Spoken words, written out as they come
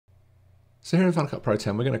So here in Final Cut Pro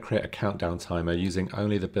 10, we're going to create a countdown timer using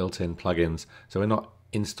only the built-in plugins. So we're not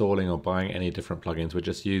installing or buying any different plugins. We're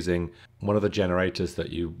just using one of the generators that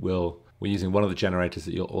you'll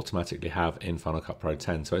automatically have in Final Cut Pro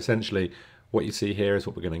 10. So essentially what you see here is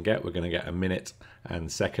what we're going to get. We're going to get a minute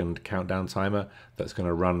and second countdown timer that's going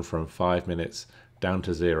to run from 5 minutes down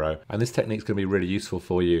to 0. And this technique is going to be really useful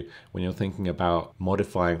for you when you're thinking about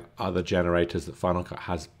modifying other generators that Final Cut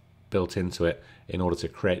has built into it in order to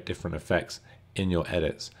create different effects in your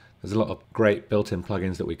edits. There's a lot of great built-in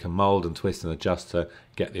plugins that we can mold and twist and adjust to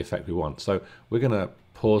get the effect we want. So we're going to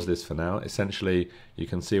pause this for now. Essentially, you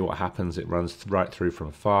can see what happens. It runs right through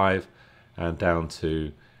from 5 and down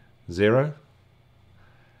to 0.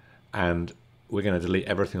 And we're going to delete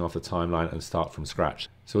everything off the timeline and start from scratch.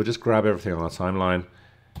 So we'll just grab everything on our timeline,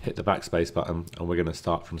 hit the backspace button, and we're going to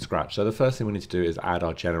start from scratch. So the first thing we need to do is add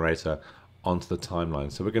our generator onto the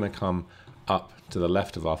timeline. So we're going to come up to the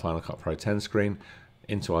left of our Final Cut Pro 10 screen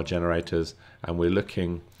into our generators, and we're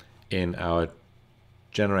looking in our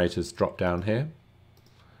generators drop down here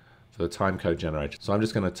for the timecode generator. So I'm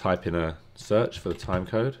just going to type in a search for the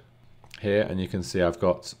timecode here, and you can see I've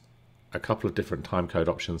got a couple of different timecode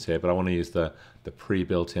options here, but I want to use the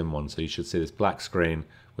pre-built in one. So you should see this black screen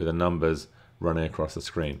with the numbers running across the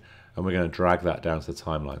screen, and we're going to drag that down to the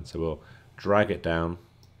timeline. So we'll drag it down.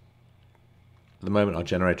 At the moment our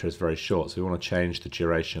generator is very short, so we want to change the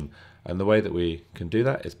duration, and the way that we can do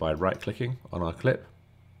that is by right clicking on our clip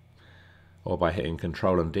or by hitting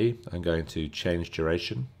Ctrl and D and going to change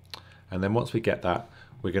duration. And then once we get that,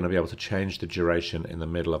 we're going to be able to change the duration in the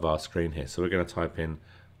middle of our screen here. So we're going to type in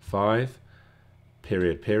 5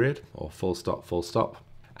 period period or full stop,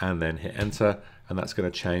 and then hit enter, and that's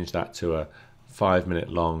going to change that to a 5 minute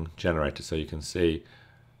long generator. So you can see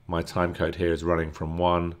my time code here is running from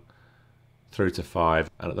 1 through to 5,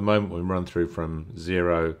 and at the moment we run through from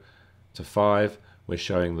 0 to 5. We're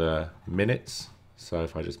showing the minutes. So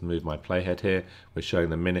if I just move my playhead here, we're showing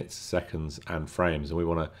the minutes, seconds and frames, and we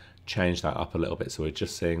want to change that up a little bit so we're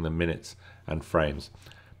just seeing the minutes and frames.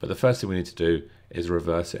 But the first thing we need to do is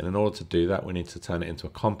reverse it, and in order to do that we need to turn it into a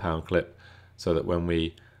compound clip so that when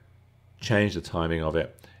we change the timing of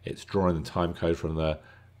it, it's drawing the time code from the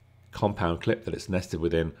compound clip that it's nested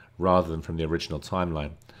within rather than from the original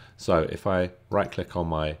timeline. So if I right click on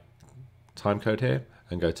my timecode here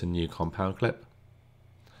and go to new compound clip,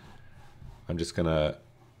 I'm just going to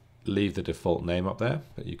leave the default name up there,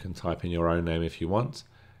 but you can type in your own name if you want.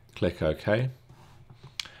 Click OK.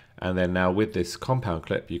 And then now with this compound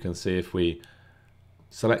clip, you can see if we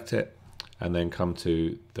select it and then come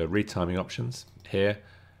to the retiming options here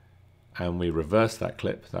and we reverse that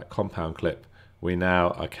clip, that compound clip, we now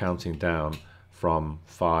are counting down from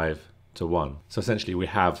 5 to 1. So essentially we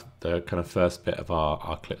have the kind of first bit of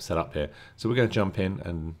our clip set up here. So we're going to jump in,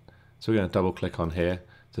 and so we're going to double click on here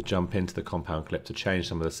to jump into the compound clip to change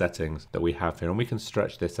some of the settings that we have here, and we can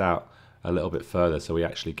stretch this out a little bit further so we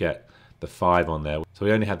actually get the 5 on there. So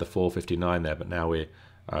we only had the 4:59 there, but now we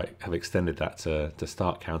have extended that to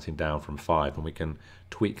start counting down from 5, and we can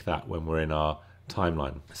tweak that when we're in our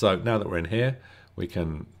timeline. So now that we're in here, we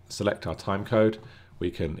can select our time code,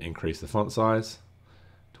 we can increase the font size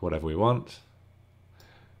to whatever we want,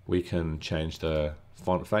 we can change the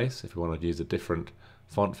font face if we want to use a different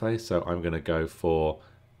font face. So I'm going to go for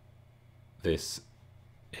this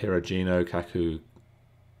Hiragino Kaku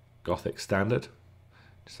Gothic Standard,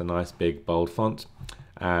 just a nice big bold font,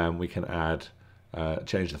 and we can add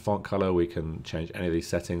change the font color. We can change any of these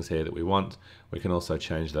settings here that we want. We can also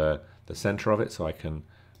change the center of it, so I can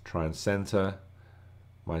try and center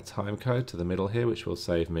my time code to the middle here, which will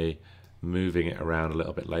save me moving it around a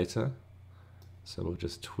little bit later. So we'll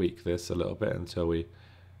just tweak this a little bit until we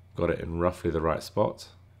got it in roughly the right spot,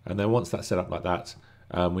 and then once that's set up like that,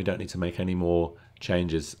 we don't need to make any more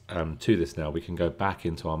changes to this now. We can go back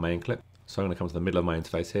into our main clip. So I'm going to come to the middle of my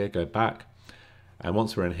interface here, go back, and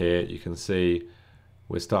once we're in here, you can see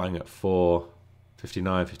we're starting at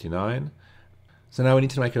 4:59:59. So now we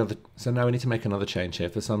need to make another change here.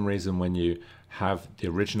 For some reason, when you have the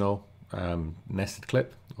original nested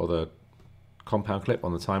clip or the compound clip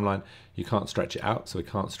on the timeline, you can't stretch it out. So we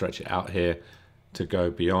can't stretch it out here to go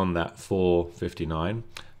beyond that 4:59.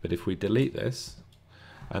 But if we delete this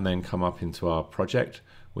and then come up into our project,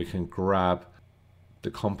 we can grab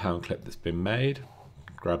the compound clip that's been made,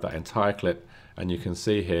 grab that entire clip, and you can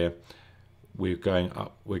see here we're going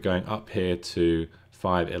up here to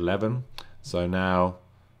 5:11. So now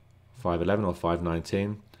 5:11 or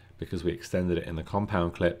 5:19, because we extended it in the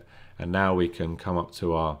compound clip, and now we can come up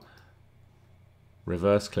to our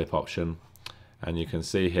reverse clip option, and you can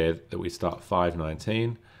see here that we start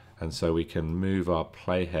 5:19, and so we can move our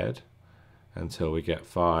playhead until we get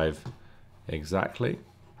 5 exactly,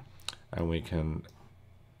 and we can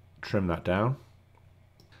trim that down.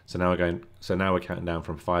 So now we're counting down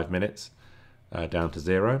from 5 minutes down to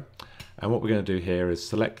 0. And what we're going to do here is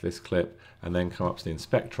select this clip and then come up to the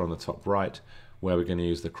inspector on the top right, where we're going to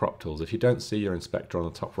use the crop tools. If you don't see your inspector on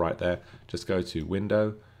the top right there, just go to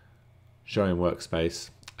Window, Show in Workspace,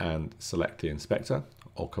 and select the inspector,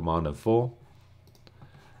 or Command and 4.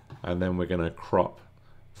 And then we're going to crop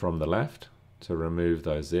from the left to remove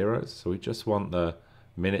those zeros. So we just want the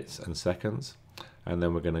minutes and seconds. And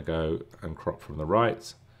then we're going to go and crop from the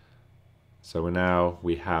right. So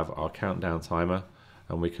we have our countdown timer,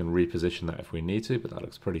 and we can reposition that if we need to, but that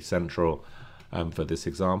looks pretty central for this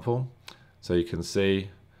example. So you can see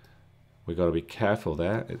we've got to be careful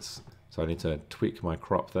there. So I need to tweak my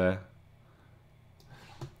crop there.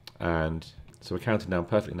 And so we're counting down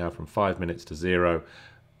perfectly now from 5 minutes to 0,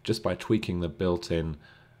 just by tweaking the built-in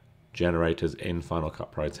generators in Final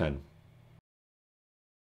Cut Pro 10.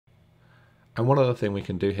 And one other thing we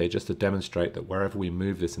can do here, just to demonstrate that wherever we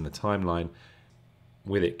move this in the timeline,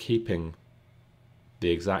 with it keeping the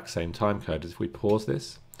exact same time code, is if we pause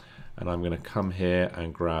this, and I'm going to come here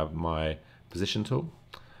and grab my position tool,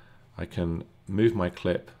 I can move my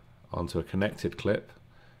clip onto a connected clip.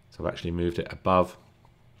 So I've actually moved it above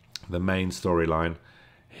the main storyline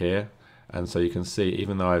here. And so you can see,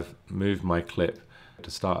 even though I've moved my clip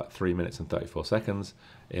to start at 3 minutes and 34 seconds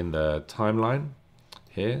in the timeline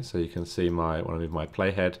here, so you can see when I move my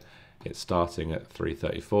playhead, it's starting at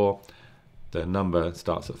 3:34. The number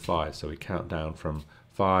starts at 5, so we count down from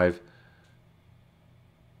 5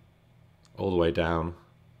 all the way down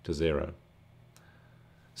to 0.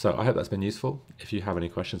 So I hope that's been useful. If you have any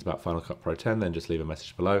questions about Final Cut Pro 10, then just leave a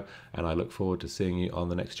message below, and I look forward to seeing you on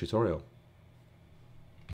the next tutorial.